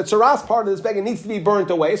beged, the tzaras part of this beged needs to be burnt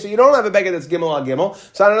away, so you don't have a beged that's gimel al gimel.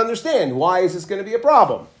 So I don't understand, why is this going to be a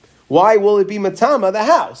problem? Why will it be matama, the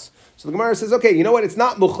house? So the Gemara says, okay, you know what? It's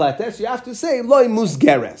not muchletes. You have to say loy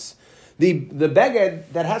musgeres. The beged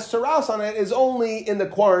that has tzaras on it is only in the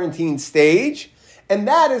quarantine stage, and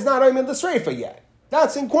that is not in the sreifa yet.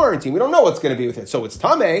 That's in quarantine. We don't know what's going to be with it. So it's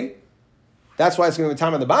tameh. That's why it's going to be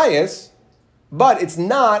tameh the bias, but it's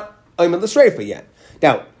not in the sreifa yet.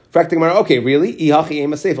 Now, Gemara, okay, really?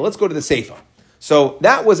 Let's go to the seifa. So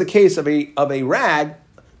that was a case of a rag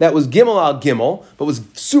that was gimel al gimel, but was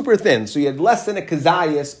super thin, so you had less than a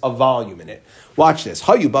kazayas of volume in it. Watch this.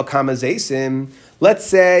 Hayuba kamazesim. Let's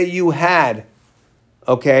say you had,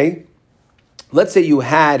 again,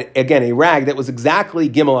 a rag that was exactly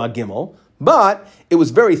gimel al gimel, but it was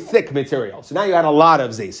very thick material. So now you had a lot of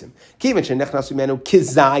zaysim.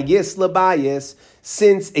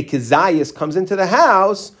 Since a kizayis comes into the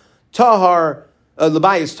house, tahar,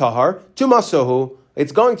 labayis tahar, tumasohu,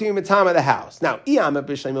 it's going to be matama the house. Now,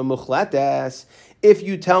 if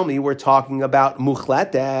you tell me we're talking about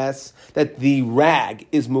muchletes, that the rag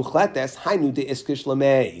is muchletes, hainu de iskish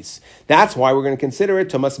lameis. That's why we're going to consider it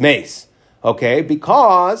tumas meis. Okay,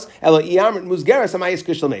 because so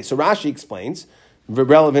Rashi explains,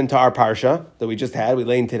 relevant to our parsha that we just had, we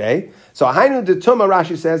laid today. So Hainu de Tuma,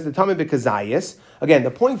 Rashi says, the Tuma bekazayis. Again, the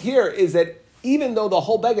point here is that even though the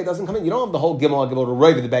whole beged doesn't come in, you don't have the whole gimel to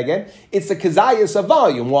roiv of the beged. It's the kazayis of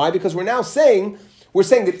volume. Why? Because we're saying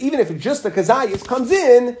that even if just the kazayis comes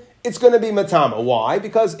in, it's going to be matama. Why?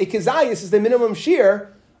 Because a kazayis is the minimum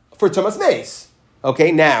shear for tumas meis.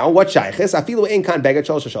 Okay, now what shayches? Afilu ein kan beged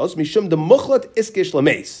shalosh shalosh mishum de muchlat iskish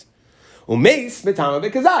lameis. Umeis mitama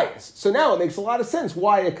bekazayis. So now it makes a lot of sense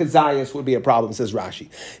why a kazayis would be a problem, says Rashi.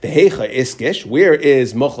 Vehecha iskish, where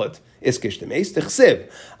is muchlat iskish lameis? Techsiv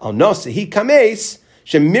al nosehi kameis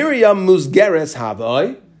shemiriam musgeres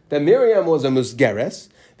havoi. That Miriam was a musgeres.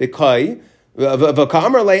 V'kai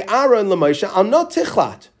v'kamer le Aaron l'Moshe al not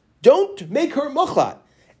tichlat. Don't make her muchlat.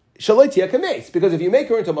 Shalotia kameis, because if you make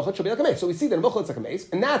her into a muchlat, she'll be a kameis. So we see that a muchlat's a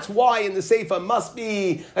kameis, and that's why in the seifa must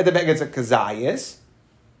be that the beged's a kazayis.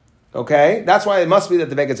 Okay, that's why it must be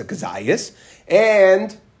that the beged's a kazayis,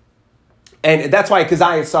 and that's why a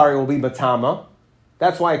kazayis will be matama.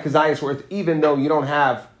 That's why a kazayis worth, even though you don't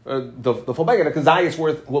have the full beged, a kazayis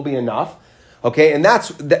worth will be enough. Okay, and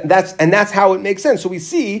that's how it makes sense. So we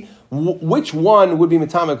see which one would be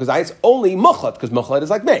matama kazayis. Only muchlat, because muchlat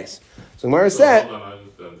is like mace. So Gemara said.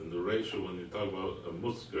 In the ratio, when you talk about a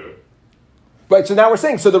musker. Right, so now we're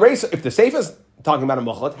saying, so the ratio, if the seif is talking about a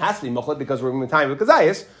muchlat, has to be muchlat because we're in the time of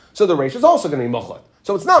kazayis, so the ratio is also going to be muchlat.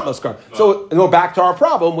 So it's not muskar. No. So we're back to our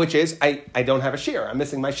problem, which is, I don't have a shear. I'm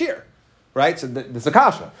missing my shear. Right? So there's a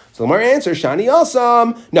kasha. So the answer, shani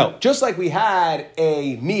asam. No, just like we had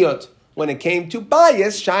a miyut when it came to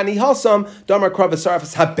bias, shani hasam, damar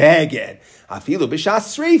kravasarfas habeged. Afilu b'shas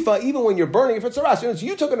sreifa, even when you're burning it for tzaras.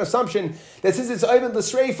 You took an assumption that since it's even the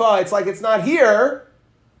sreifa, it's like it's not here.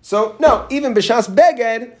 So no, even b'shas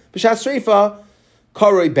beged, b'shas sreifa,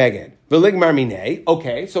 karoi beged. V'ligmar minei.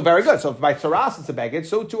 Okay, so very good. So if by tzaras it's a beged,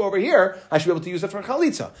 so too over here, I should be able to use it for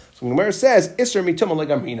chalitza. So when Gemara says, Isser mituma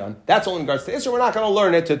legamrinan, that's only in regards to Isser, we're not going to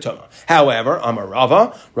learn it to tuma. However, Amar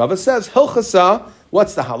Rava says, Hilchasa,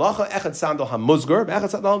 what's the halacha? Echad sandal hamuzgar, echad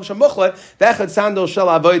sandal shamuchlet, echad sandal shel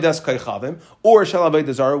avodas koichavim, or shel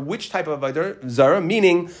avodas zara. Which type of avodas zara?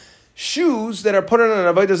 Meaning shoes that are put on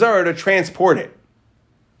an avodas zara to transport it.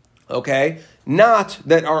 Okay, not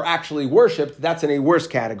that are actually worshipped. That's in a worse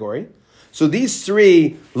category. So these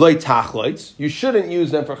three loy tachloits, you shouldn't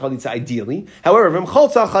use them for chalitza ideally. However,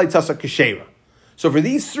 v'mcholza chalitzasa keshera. So for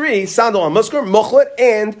these three, sandal hamuskar, muchlet,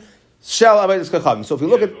 and shel avodas koichavim. So if you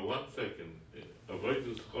look at. But 1 second.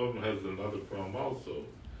 Avodas Chom has another problem also,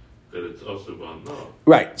 that it's also banal.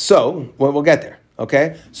 Right, so we'll get there,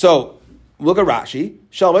 okay? So look at Rashi.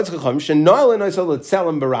 So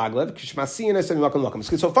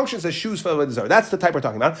functions as shoes for Avodah Zarah. That's the type we're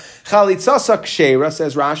talking about. Chalitzasa kshera,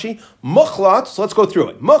 says Rashi. Muchlat, so let's go through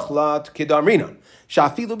it. Muchlat kidamrinon.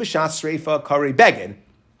 Shafilu b'shas sreifa kari begin.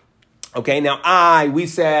 Okay, now we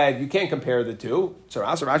said you can't compare the two. So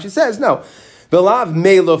Rashi says, no. V'lav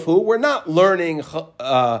meilafu, we're not learning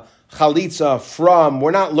chalitza from,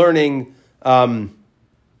 we're not learning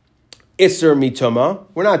Isser mituma,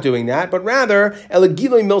 we're not doing that, but rather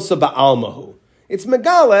elegiloi milsa ba'almahu. It's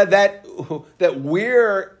megala that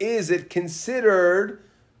where is it considered,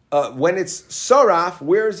 when it's saraf,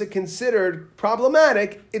 where is it considered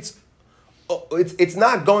problematic? It's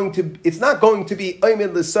not going to be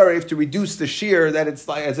oimid l'sarif to reduce the shear that it's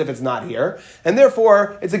like as if it's not here, and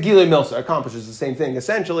therefore it's a gilui milsa. Accomplishes the same thing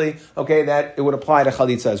essentially. Okay, that it would apply to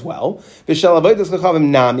chalitza as well. V'shel avodas l'chavim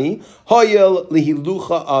nami hoyel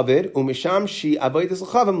lihilucha avid umisham shi avodas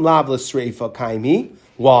l'chavim lav l'sreifa kaimi.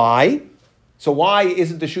 Why? So why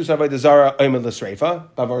isn't the shus avodas zara oimid l'sreifa?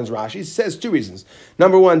 Bavarn's Rashi says 2 reasons.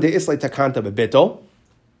 Number 1, the islay takanta bebitol.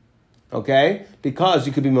 Okay, because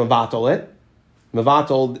you could be mavatol it.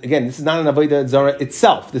 Mavatol, again, this is not an avodah zara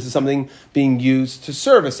itself. This is something being used to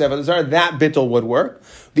service avodah zara. That bittul would work.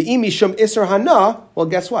 V'imi shum iser hana. Well,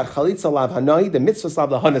 guess what? Chalitza lav hanai. The mitzvah lav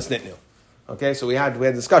lahanas nitnu. Okay, so we had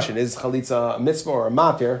discussion. Is chalitza a mitzvah or a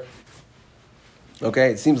matir?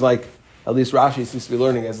 Okay, it seems like at least Rashi seems to be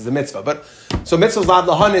learning as a mitzvah. But so mitzvah lav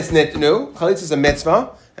lahanas nitnu. Chalitza is a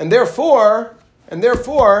mitzvah, and therefore.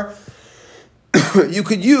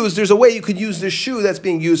 There's a way you could use this shoe that's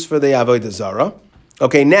being used for the avodah zara.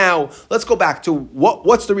 Okay, now let's go back to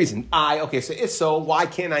what's the reason? So if so, why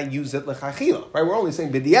can't I use it l'chachila? Right? We're only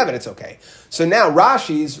saying b'diavad it's okay. So now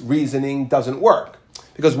Rashi's reasoning doesn't work.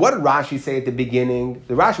 Because what did Rashi say at the beginning?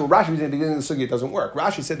 Rashi reasoned at the beginning of the sugya doesn't work.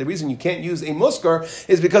 Rashi said the reason you can't use a muskar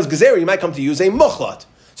is because gezerah you might come to use a muchlat.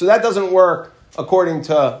 So that doesn't work according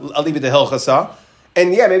to Aliva de Hilchasa.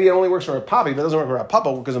 And yeah, maybe it only works for a papi, but it doesn't work for a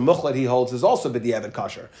papa because a muchlet he holds is also b'diavad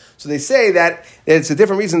kasher. So they say that it's a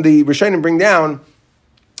different reason. The Rishonim bring down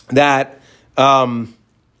that that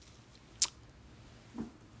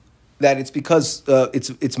it's because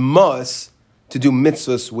it's mus to do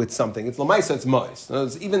mitzvahs with something. It's lamaisa, it's mus.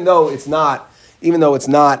 Even though it's not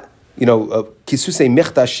kisuse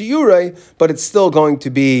michta shiurei, but it's still going to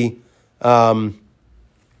be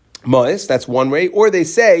Mois, that's one way. Or they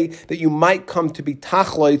say that you might come to be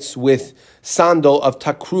tachloitz with sandal of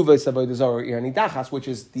takruvas avodah zarah irani dachas, which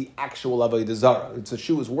is the actual avodah zarah. It's a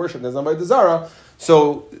shoe is worshipped as avodah zarah,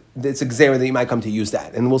 so it's a gzera that you might come to use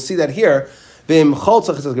that. And we'll see that here. Vim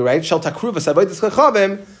choltzach is right. Shel takruvas avodah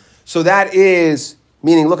chachavim. So that is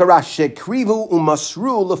meaning. Look at Rashi. Shekrivu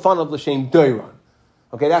umasru lefanav l'shem doiran.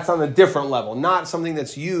 Okay, that's on a different level, not something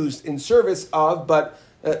that's used in service of, but.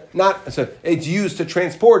 It's used to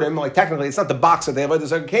transport him. Like technically, it's not the box that the avodah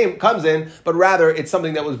zarah comes in, but rather it's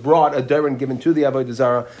something that was brought a durin given to the avodah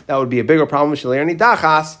zarah. That would be a bigger problem. Shleirni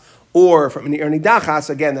dachas, or from an irni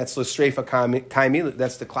dachas again. That's l'streifa kaimi.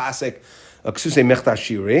 That's the classic ksuse mechta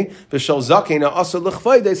shiri. V'shel zakena also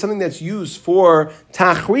l'chvayde, something that's used for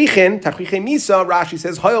tachrichin misa. Rashi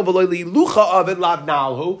says hayol v'loy lucha of it lav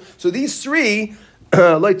nalhu. So these three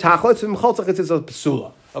loy tachlotz v'mcholtzach is a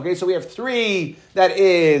pesula. Okay, so we have three, that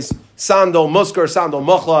is sandal muskar, sandal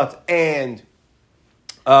muchlat, and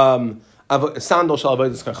sandal shal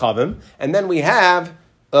avodas chachavim. And then we have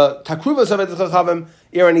takruvas avodas chachavim,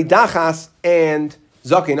 irani dachas, and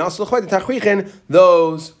zakin. Also, the tachrichin,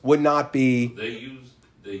 those would not be... They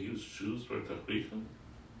use shoes for tachrichin?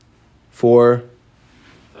 For?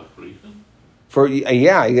 Tachrichin? For,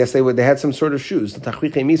 yeah, I guess they had some sort of shoes. The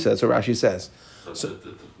tachrichin misa, that's what Rashi says. So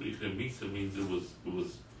the tachrichin misa means it was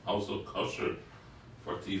also kosher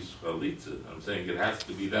for to use chalitza. I'm saying it has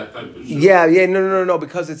to be that type of shoe. Yeah, no,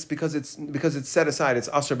 because it's set aside. It's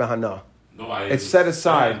aser b'hana. No, it's set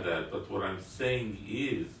aside. That, but what I'm saying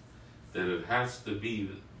is that it has to be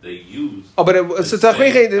they use. Oh, but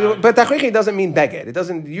tachrichin doesn't mean beged. It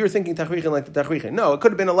doesn't. You're thinking tachrichin like the tachrichin. No, it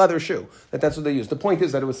could have been a leather shoe. That's what they used. The point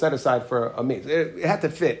is that it was set aside for a meat. It had to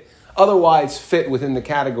fit. Otherwise, fit within the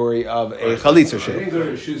category of a chalitza shoe. They didn't go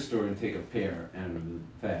to a shoe store and take a pair and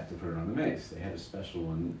that to put it on the mace. They had a special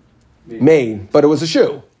one made, but it was a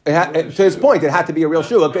shoe. To his point, it had to be a real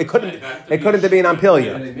shoe. It couldn't be an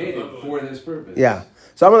ampilia. And they made it for this purpose. Yeah.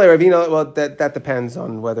 So I'm going to Ravina. Well, that depends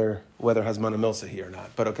on whether Hazmana Milsa here or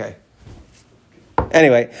not. But okay.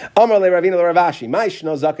 Anyway, Amar le Ravina le Ravashi.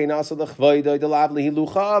 Ma'ishno zakein asa lechvoido delav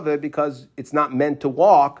lehilucha, because it's not meant to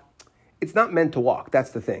walk. It's not meant to walk.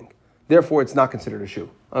 That's the thing. Therefore, it's not considered a shoe.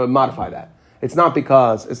 Modify that. It's not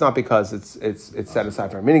because it's set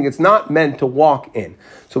aside for him. Meaning, it's not meant to walk in.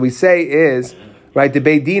 So we say is right. The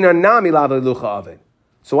beidina nami lava lucha of it.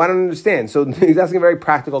 So I don't understand. So he's asking a very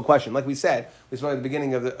practical question. Like we said, we spoke at the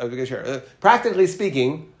beginning of the Geshir. Practically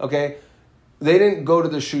speaking, okay, they didn't go to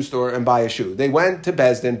the shoe store and buy a shoe. They went to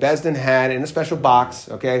Bezdin. Bezdin had in a special box.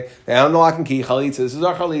 Okay, they had the lock and key chalitza. This is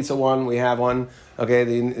our chalitza one. We have one. Okay,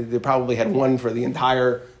 they probably had one for the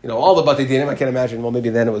entire, all the Batei Dinim. I can't imagine. Well, maybe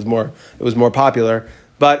then it was more popular.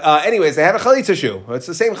 But anyways, they had a chalitza shoe. It's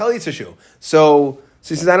the same chalitza shoe. So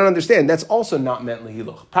he says, I don't understand. That's also not meant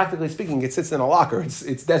lehiluch. Practically speaking, it sits in a locker.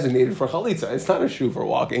 It's designated for chalitza. It's not a shoe for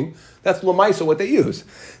walking. That's l'maisa what they use.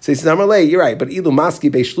 So he says, Amalei, you're right. But ilu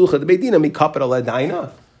maski beishlucha the beidina mikapet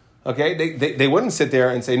aledayna. Okay, they wouldn't sit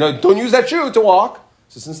there and say, no, don't use that shoe to walk.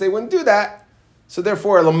 So since they wouldn't do that, so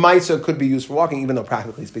therefore, lamaisa could be used for walking, even though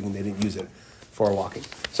practically speaking, they didn't use it for walking.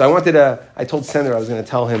 So I told Sender I was going to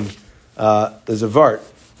tell him there's a vart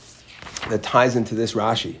that ties into this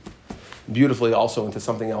Rashi beautifully, also into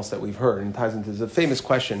something else that we've heard, and ties into the famous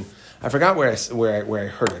question. I forgot where I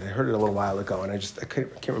heard it. I heard it a little while ago, and I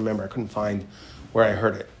can't remember. I couldn't find where I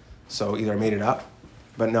heard it. So either I made it up,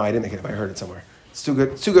 but no, I didn't make it up. I heard it somewhere. It's too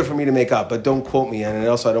good for me to make up. But don't quote me, and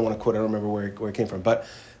also I don't want to quote. I don't remember where it came from, but.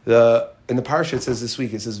 In the parsha it says this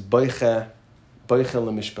week, it says boiche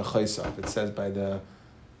lemishpachaisav. It says by the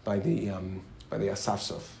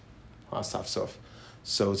asafsof.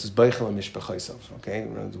 So it says boiche lemishpachaisav. Okay,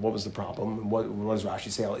 what was the problem? What does Rashi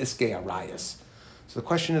say? Al iskei arayas. So the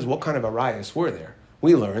question is, what kind of arayas were there?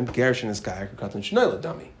 We learned Gershon is Gayak Katan Shnoila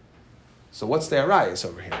Dami. So what's the arayas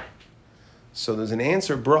over here? So there's an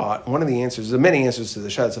answer brought. One of the answers, there's many answers to the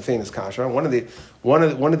Shad. It's a famous kasha. One of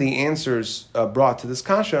the answers brought to this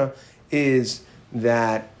kasha is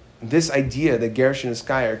that this idea that Gershon is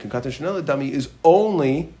Gayer Katan Shnoila Dami is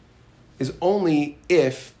only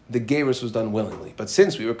if the gerus was done willingly. But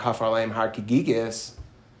since we were kafar alayim har kigigis,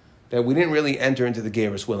 that we didn't really enter into the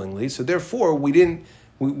gerus willingly, so therefore we didn't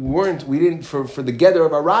we didn't for the gather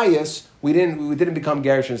of Arayas, we didn't become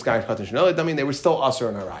Garish and Sky Chatan. I mean, they were still Asur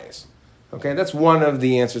and Arayas. Okay, that's one of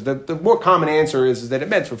the answers. The more common answer is that it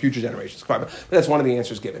meant for future generations. But that's one of the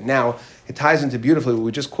answers given. Now, it ties into beautifully what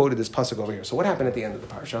we just quoted this pasuk over here. So what happened at the end of the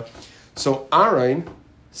parsha? So Aaron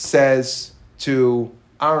says to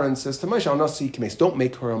Moshe, I'll not see Kames, don't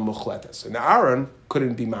make her a muchletes. And Aaron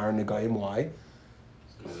couldn't be Mar Negayim. Why?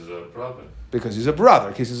 This is a brother. Because he's a brother,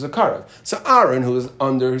 because he's a Karav. So Aaron, who was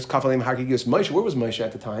under his Kafalim Harkigis, Moshe, where was Moshe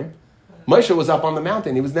at the time? Moshe was up on the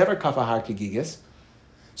mountain. He was never Kafa Harkigis.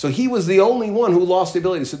 So he was the only one who lost the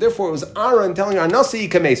ability. So therefore it was Aaron telling her,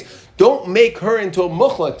 Anasi Kames, don't make her into a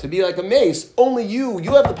muchlet, to be like a mace. Only you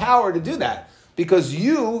have the power to do that. Because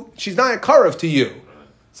she's not a Karav to you.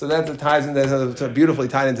 So that ties into, beautifully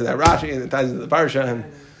tied into that Rashi, and it ties into the Parsha,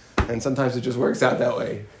 and sometimes it just works out that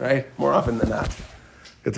way, right? More often than not.